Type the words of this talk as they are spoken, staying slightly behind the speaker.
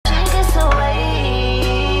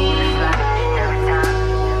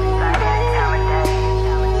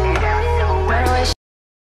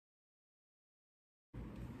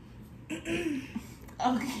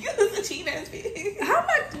Okay, you was a cheat ass bitch. How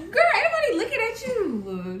much, girl? Everybody looking at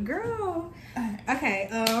you, girl. Okay,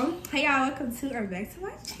 hey y'all, welcome to or back to my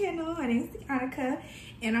channel. My name is Deaunica,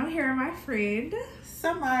 and I'm here with my friend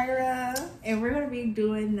Samira, and we're gonna be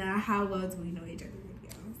doing the how well do we know each other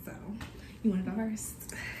video. So, you wanna go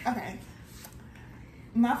first? Okay.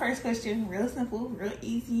 My first question, real simple, real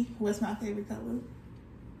easy. What's my favorite color?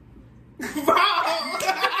 Bro.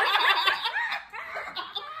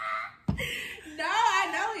 No,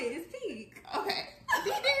 I know it. It's pink. Okay.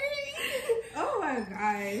 Oh my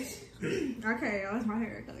gosh. Okay, that was my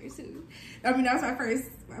favorite color too. I mean, that was my first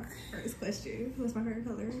question. What's my favorite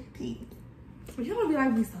color? Pink. You're gonna be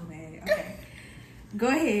like me so bad. Okay. Go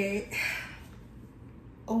ahead.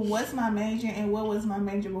 What's my major and what was my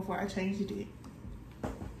major before I changed it?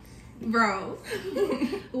 Bro.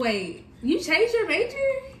 Wait, you changed your major?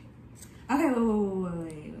 Okay,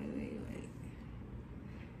 wait.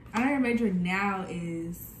 I know your major now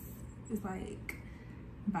is like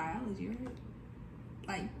biology, right?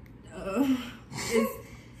 Like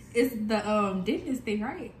it's the dentist thing,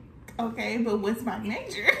 right? Okay, but what's my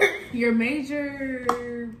major? Your major,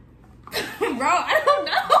 bro, I don't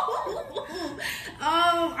know.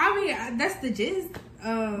 I mean that's the gist.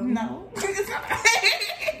 No, it's not.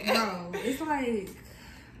 Bro, it's like,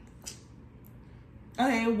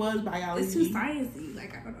 okay, it was biology. it's too sciencey.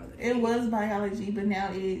 Like, I don't know. It was biology, but now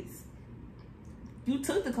it's. You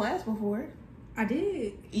took the class before. I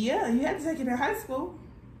did. Yeah, you had to take it in high school.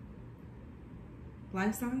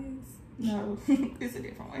 Life science? No, it's a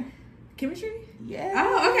different one. Chemistry? Yeah.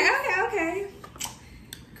 Oh, okay.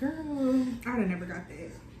 Girl, I'd have never got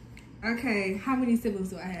that. Okay, how many siblings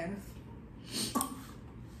do I have?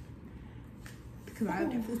 Because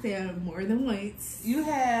I've definitely said more than once. You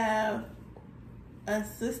have a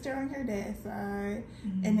sister on your dad's side,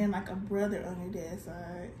 and then like a brother on your dad's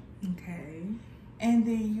side. Okay. And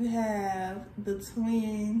then you have the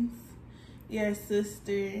twins, your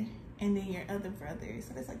sister, and then your other brother.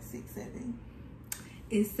 So that's like 6, 7.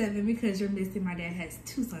 It's 7 because you're missing. My dad has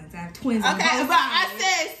 2 sons. I have twins. Okay, but I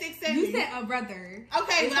said 6, 7. You said a brother.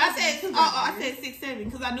 Okay, It's but I like said 2 I brothers. said 6, 7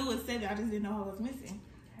 because I knew it was 7. I just didn't know who was missing.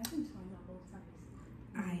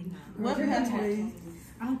 I know. What if you have twins?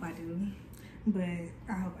 I hope I do, but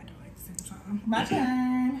I hope I don't at the same time. My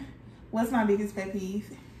turn. What's my biggest pet peeve?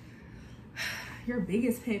 Your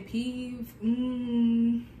biggest pet peeve?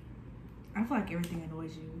 I feel like everything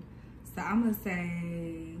annoys you. So I'm gonna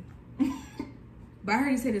say, but I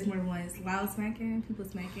heard you say this more than once. Loud smacking, people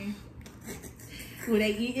smacking. Will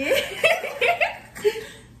they eat it?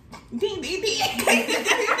 Ding, ding, ding.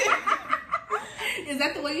 Is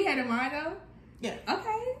that the way you had in mind though? Yeah.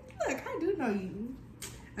 Okay. Look, I do know you.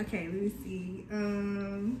 Okay, let me see.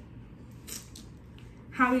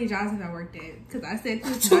 How many jobs have I worked at? Because I said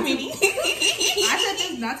this. Too many. I said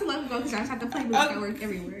this not too long ago because I just have to play with I work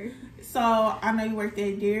everywhere. So I know you worked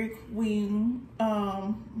at Dairy Queen,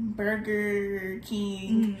 Burger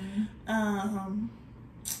King,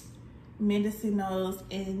 Mendocino's,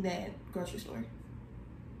 and that grocery store.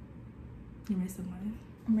 You missed one.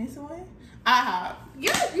 Missing one? IHOP.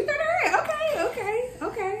 Yeah, you got it right.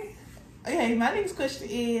 Okay. Okay, my next question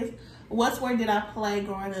is, what sport did I play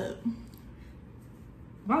growing up?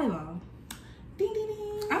 Volleyball. Ding, ding,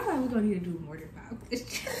 ding. I feel like we're going to need to do more than 5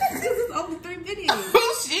 questions. This is only 3 minutes.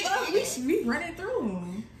 Oh, shit. Well, we should be running through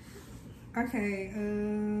them. Okay,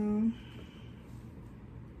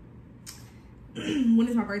 when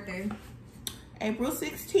is my birthday? April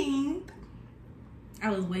 16th. I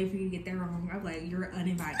was waiting for you to get that wrong. I'm like, you're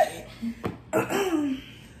uninvited. Go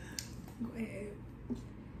ahead.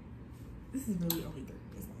 This is really only 3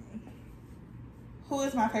 minutes long. Who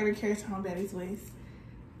is my favorite character on Betty's Ways?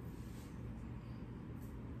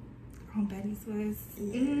 On Betty's West?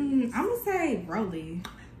 Yeah. I'm going to say Rolly.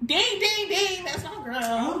 Ding, ding, ding. That's my girl.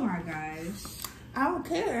 Oh my gosh. I don't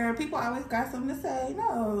care. People always got something to say.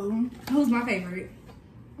 No. Who's my favorite?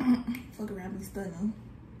 Fuck around me stunning.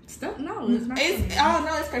 No, it's not. Oh,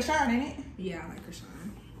 no, it's Krishan, ain't it? Yeah, I like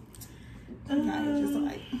Krishan. No, it's just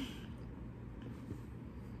like.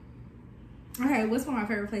 Okay, what's one of my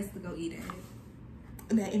favorite places to go eat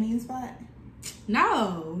at? That Indian spot?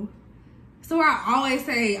 No. So I always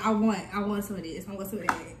say I want some of this. I want some of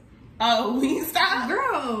that. Oh, we stop.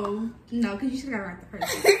 Girl. No, because you should have got right the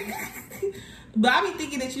first time. But I be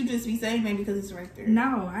thinking that you just be saying that because it's right there.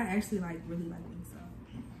 No, I actually really like wings.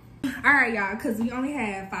 All right, y'all, because we only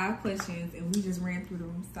had 5 questions and we just ran through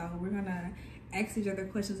them. So we're going to ask each other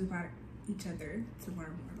questions about each other to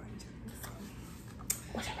learn more about each other. So.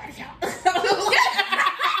 What's your body count?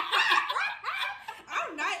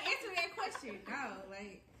 I'm not answering that question. No,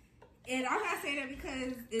 like, And I'm not saying that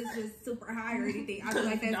because it's just super high or anything. I feel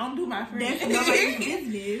like that's, don't do my friend. That's nobody's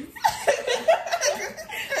business.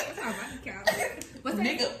 That's how my account. What's that?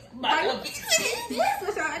 Nigga, my business.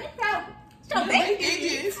 What's your account?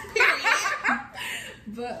 Period.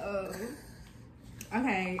 But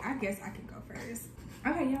okay, I guess I can go first.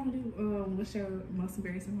 Okay, y'all wanna do what's your most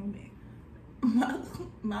embarrassing moment?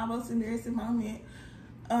 My most embarrassing moment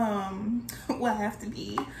will have to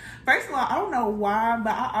be, first of all, I don't know why,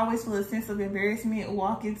 but I always feel a sense of embarrassment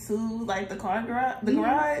walking to like the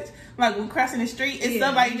garage, like when crossing the street and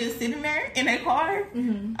somebody just sitting there in their car.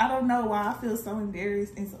 I don't know why I feel so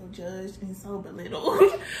embarrassed and so judged and so belittled.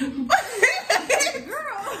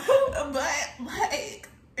 Girl, but like,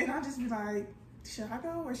 and I just be like, should I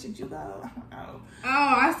go or should you go? I don't know.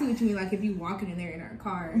 Oh, I see what you mean. Like if you walking in there in our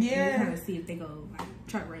car, yeah, you kind of see if they go like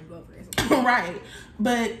try to run you over or something. Right,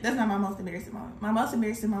 but that's not my most embarrassing moment. My most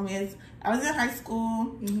embarrassing moment is I was in high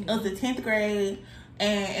school. It was the 10th grade,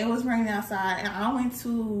 and it was raining outside, and I went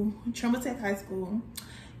to Trimble Tech High School,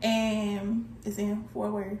 and it's in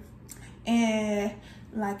Fort Worth, and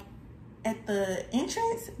like at the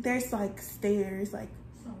entrance, there's like stairs, like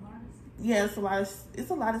yeah, it's a lot of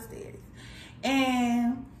stairs.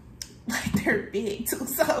 And like they're big too,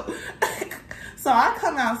 so I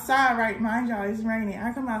come outside, right? Mind y'all, it's raining.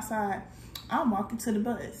 I come outside. I'm walking to the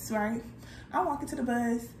bus, right? I'm walking to the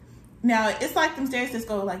bus. Now it's like them stairs just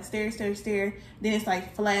go like stair, stair, stair. Then it's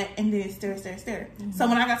like flat, and then it's stair, stair, stair. So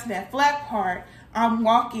when I got to that flat part, I'm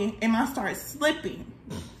walking and I start slipping,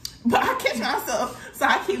 but I catch myself, so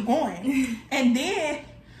I keep going, and then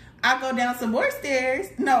I go down some more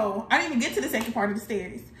stairs. No, I didn't even get to the second part of the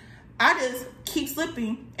stairs. I just keep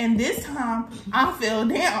slipping, and this time I fell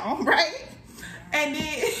down, right? And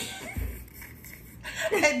then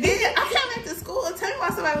I came back to school and tell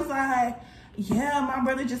myself, I was like, yeah, my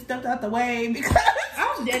brother just stepped out the way because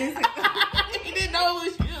I'm dead as he didn't know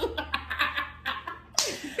it was you.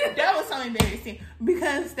 That was so embarrassing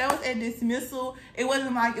because that was at dismissal. It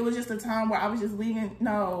wasn't like it was just a time where I was just leaving.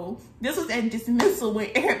 No, this was at dismissal when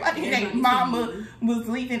everybody named Mama was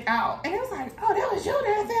leaving out, and it was like, oh, that was you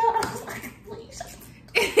that fell. I was like, please.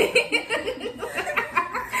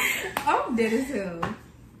 I'm dead as hell.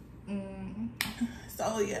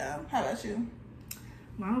 So yeah, how about you?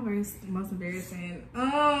 My most embarrassing.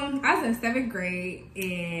 I was in 7th grade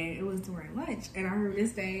and it was during lunch, and I remember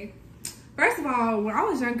this day. First of all, when I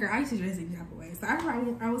was younger, I used to dress in type of way. So I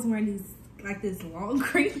remember I was wearing this long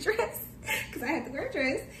green dress because I had to wear a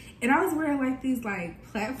dress, and I was wearing like these like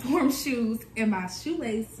platform shoes, and my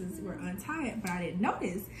shoelaces were untied, but I didn't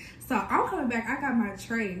notice. So I'm coming back. I got my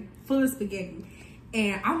tray full of spaghetti,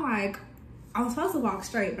 and I'm like, I was supposed to walk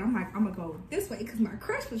straight, but I'm like, I'm gonna go this way because my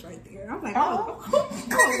crush was right there. I'm like, oh, I'm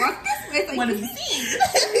gonna walk this way. So what did you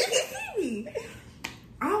see?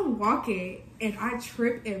 I'm walking and I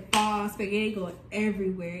trip and fall, spaghetti going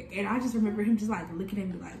everywhere. And I just remember him just like looking at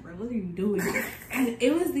me like, bro, what are you doing? And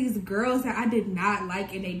it was these girls that I did not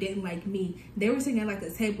like, and they didn't like me. They were sitting at like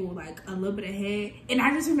the table like a little bit ahead. And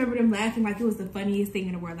I just remember them laughing like it was the funniest thing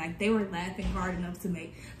in the world. Like they were laughing hard enough to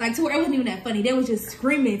make, like to where it wasn't even that funny. They were just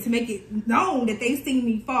screaming to make it known that they seen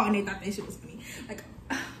me fall and they thought that shit was funny. Like,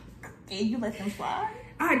 and you let them slide?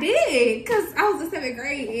 I did, because I was in 7th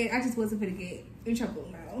grade and I just wasn't gonna get in trouble.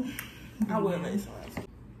 No, I will let it slide.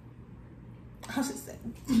 I was just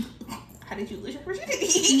saying, how did you lose your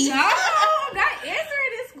virginity? No, not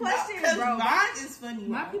answering this question, no, bro. Mine is funny.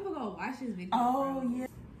 My people gonna watch this video. Oh, bro. Yeah.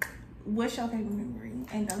 What's your favorite memory?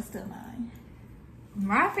 And don't steal mine.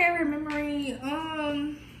 My favorite memory,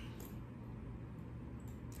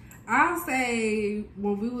 I'll say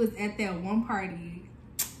when we was at that one party.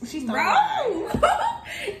 She's bro.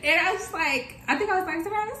 And I was like, I think I was like,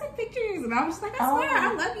 somebody, let's take pictures. And I was just like, I swear,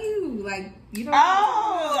 I love you. Like, you know.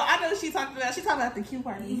 Oh, I know what she talked about. She talked about the Q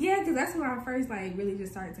party. Yeah, because that's when I first, like, really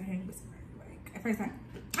just started to hang with somebody. Like, at first, like,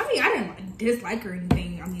 I mean, I didn't like, dislike her or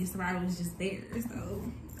anything. I mean, somebody was just there. So,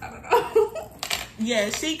 I don't know. Yeah,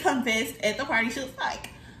 she confessed at the party. She was like,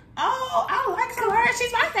 oh, I like her.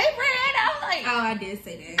 She's my favorite. I was like, oh, I did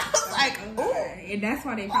say that. I was like, oh. And that's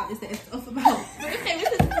why they probably said stuff about okay,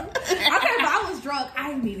 but I was drunk. I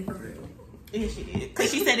didn't mean it for real. Yeah, she did.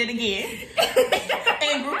 Because she said it again.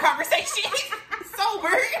 In group conversation.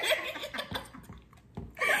 Sober.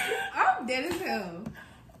 I'm dead as hell.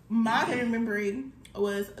 My favorite memory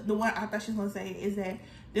was the one I thought she was going to say is that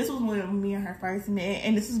this was when me and her first met,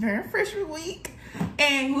 and this was during freshman week,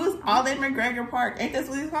 and we was all in McGregor Park. Ain't that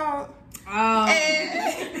what it's called? Oh.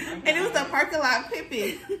 And it was the parking lot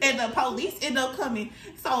pimping, and the police ended up coming.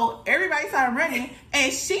 So everybody started running,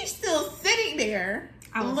 and she's still sitting there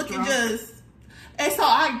looking drunk. And so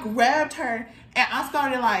I grabbed her, and I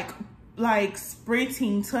started like like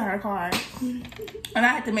sprinting to her car, and I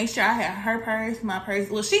had to make sure I had her purse, my purse.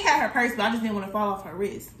 Well, she had her purse, but I just didn't want to fall off her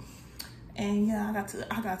wrist. And yeah, I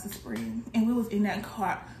got to sprint, and we was in that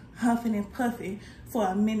car huffing and puffing for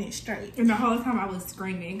a minute straight. And the whole time I was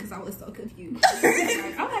screaming because I was so confused.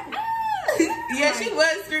 I'm like, yeah, she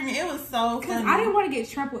was screaming. It was so funny. I didn't want to get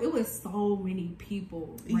trampled. It was so many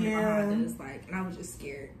people running behind us, like, and I was just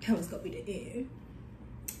scared that was gonna be the end.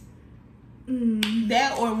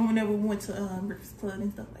 That or whenever we went to Breakfast Club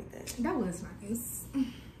and stuff like that. That was nice.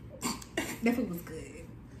 That food was good.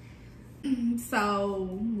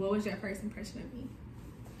 So, what was your first impression of me?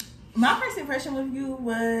 My first impression of you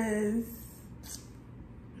was,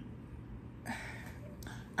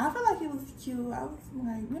 I feel like it was cute. I was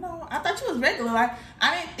like, you know, I thought you was regular. Like,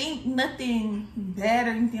 I didn't think nothing bad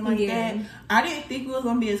or anything like that. I didn't think we was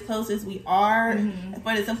gonna be as close as we are.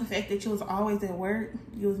 For the simple fact that you was always at work,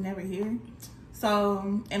 you was never here.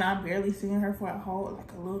 So, and I barely seen her for a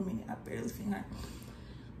little minute. I barely seen her.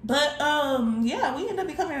 But yeah, we ended up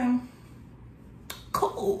becoming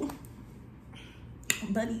cool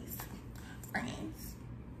buddies, friends.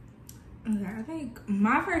 Okay, I think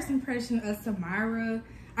my first impression of Samira,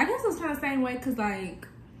 I guess it was kind of the same way, because like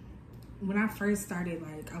when I first started,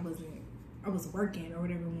 like I was working or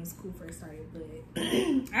whatever when school first started, but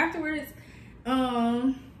afterwards,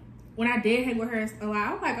 when I did hang with her a lot,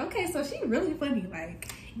 I was like, okay, so she really funny, like,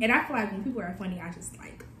 and I feel like when people are funny, I just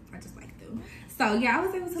like them. So yeah, I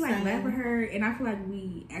was able to like laugh with her, and I feel like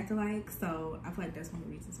we act alike, so I feel like that's one of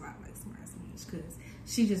the reasons why I like Samira so much, because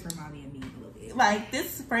she just reminded me of me a little bit. Like,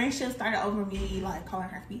 this friendship started over me like calling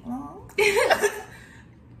her feet long.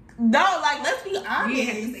 No, like, let's be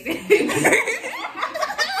honest.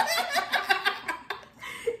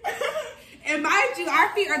 And mind you, our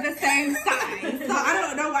feet are the same size, so I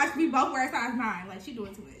don't know why we both wear size 9. Like, she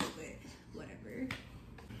doing too much, but whatever.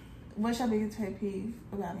 What's your biggest pet peeve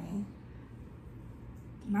about me?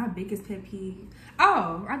 My biggest pet peeve.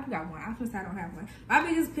 Oh, I do got one. I was gonna say I don't have one. My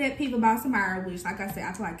biggest pet peeve about Samira, which, like I said,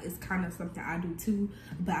 I feel like it's kind of something I do too,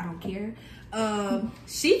 but I don't care.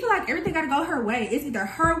 She feel like everything gotta go her way. It's either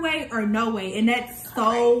her way or no way, and that's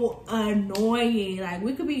so annoying. Like,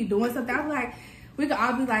 we could be doing something. I'm like, we could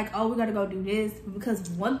all be like, oh, we gotta go do this, because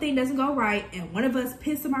one thing doesn't go right, and one of us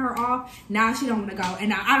pissed Samira off. Now she don't want to go, and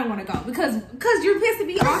now I don't want to go because you're pissing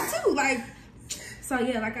me off too. Like, so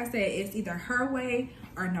yeah, like I said, it's either her way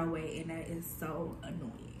or no way, and that is so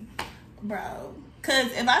annoying, bro.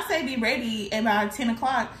 Because if I say be ready at about 10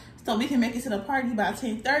 o'clock so we can make it to the party by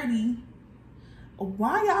 10:30,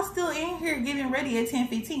 why y'all still in here getting ready at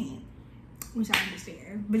 10:15? Which I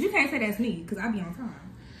understand, but you can't say that's me because I be on time.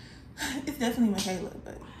 It's definitely Michaela,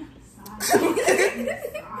 but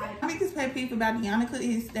my biggest pet peeve about deaunica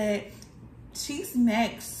is that she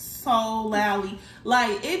smacks so loudly.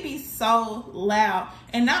 Like, it be so loud.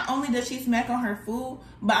 And not only does she smack on her food,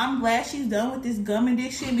 but I'm glad she's done with this gum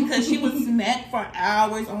addiction, because she would smack for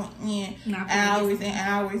hours on end. Hours and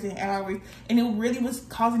hours and hours. And it really was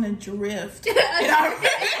causing a drift. In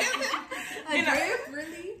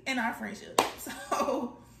our friendship.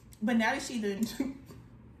 So, but now that she done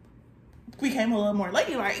became a little more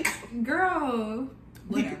ladylike. Girl,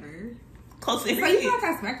 whatever. Close to so you feel like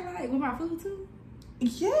I smacked her like with my food too?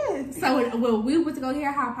 Yes. So when we went to go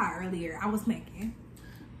get hot pot earlier, I was smacking.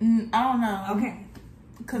 I don't know. Okay.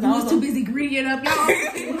 Cause I was too busy greeting up, y'all.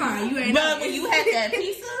 You ain't. But when you had that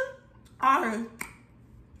pizza,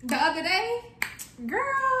 the other day, girl,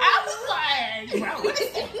 I was like, bro, what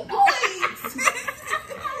is that noise?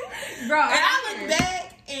 Bro, and I look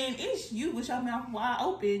back, and it's you with your mouth wide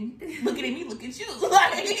open, looking at me, look at you.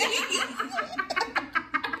 Like,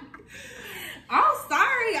 I'm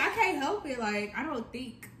sorry, I can't help it. Like, I don't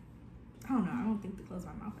think to close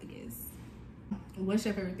my mouth, I guess. What's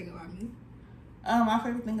your favorite thing about me? My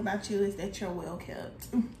favorite thing about you is that you're well kept.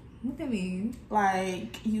 What that mean?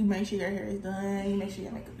 Like, you make sure your hair is done, you make sure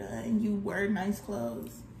your makeup done, you wear nice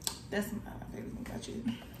clothes. That's my favorite thing about you.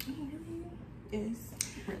 Oh, really? Yes,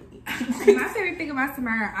 really. My favorite thing about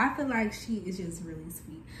Samira, I feel like she is just really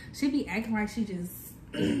sweet. She be acting like she just,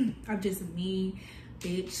 I'm just me,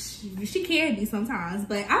 bitch. She can be sometimes,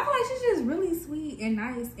 but I feel like she's just really sweet and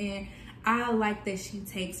nice, and I like that she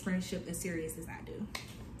takes friendship as serious as I do.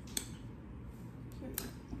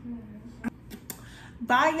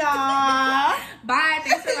 Bye, y'all. Bye.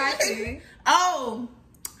 Thanks for watching. Oh,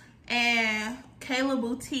 and Kayla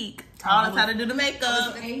Boutique taught us how to do the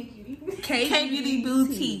makeup. K Beauty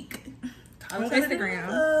Boutique. On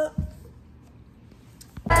Instagram.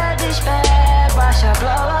 Bad bitch bad, watch her blow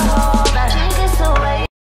up.